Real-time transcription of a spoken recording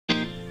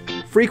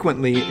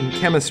Frequently in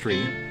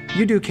chemistry,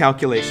 you do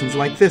calculations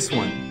like this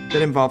one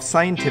that involve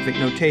scientific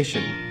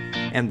notation,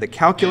 and the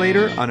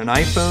calculator on an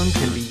iPhone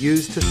can be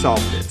used to solve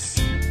this.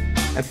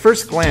 At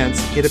first glance,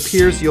 it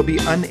appears you'll be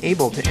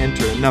unable to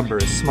enter a number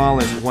as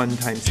small as 1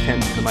 times 10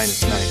 to the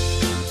minus 9.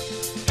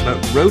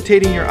 But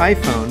rotating your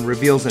iPhone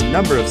reveals a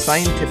number of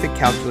scientific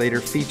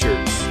calculator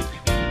features.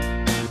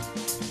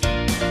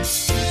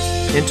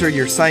 Enter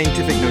your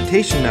scientific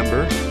notation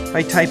number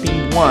by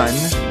typing 1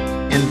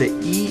 and the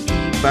EE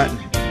button.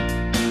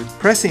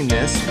 Pressing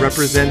this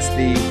represents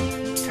the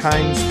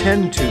times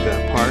 10 to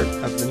the part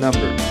of the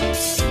number.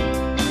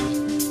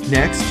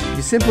 Next,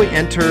 you simply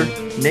enter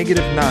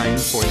 -9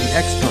 for the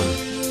exponent.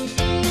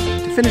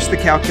 To finish the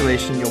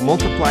calculation, you'll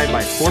multiply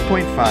by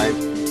 4.5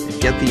 and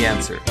get the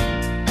answer.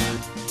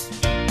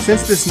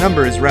 Since this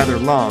number is rather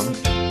long,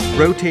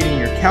 rotating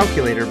your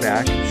calculator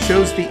back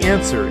shows the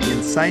answer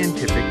in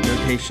scientific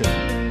notation: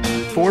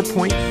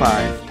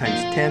 4.5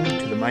 times 10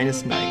 to the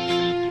minus 9.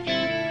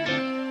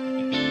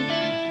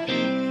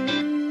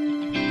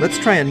 Let's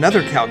try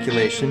another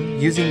calculation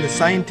using the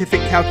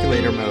scientific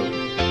calculator mode.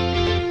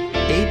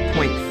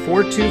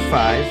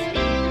 8.425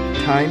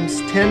 times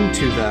 10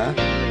 to the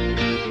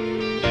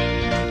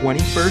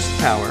 21st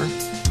power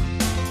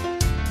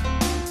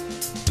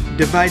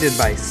divided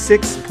by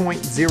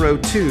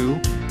 6.02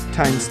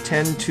 times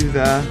 10 to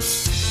the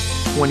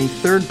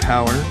 23rd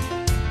power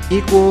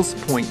equals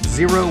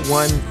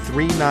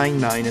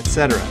 0.01399,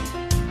 etc.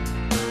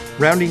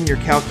 Rounding your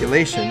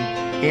calculation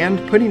and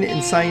putting it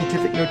in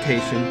scientific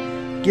notation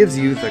gives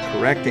you the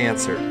correct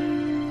answer.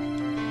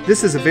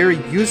 This is a very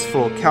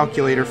useful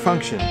calculator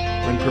function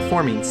when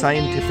performing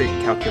scientific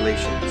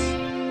calculations.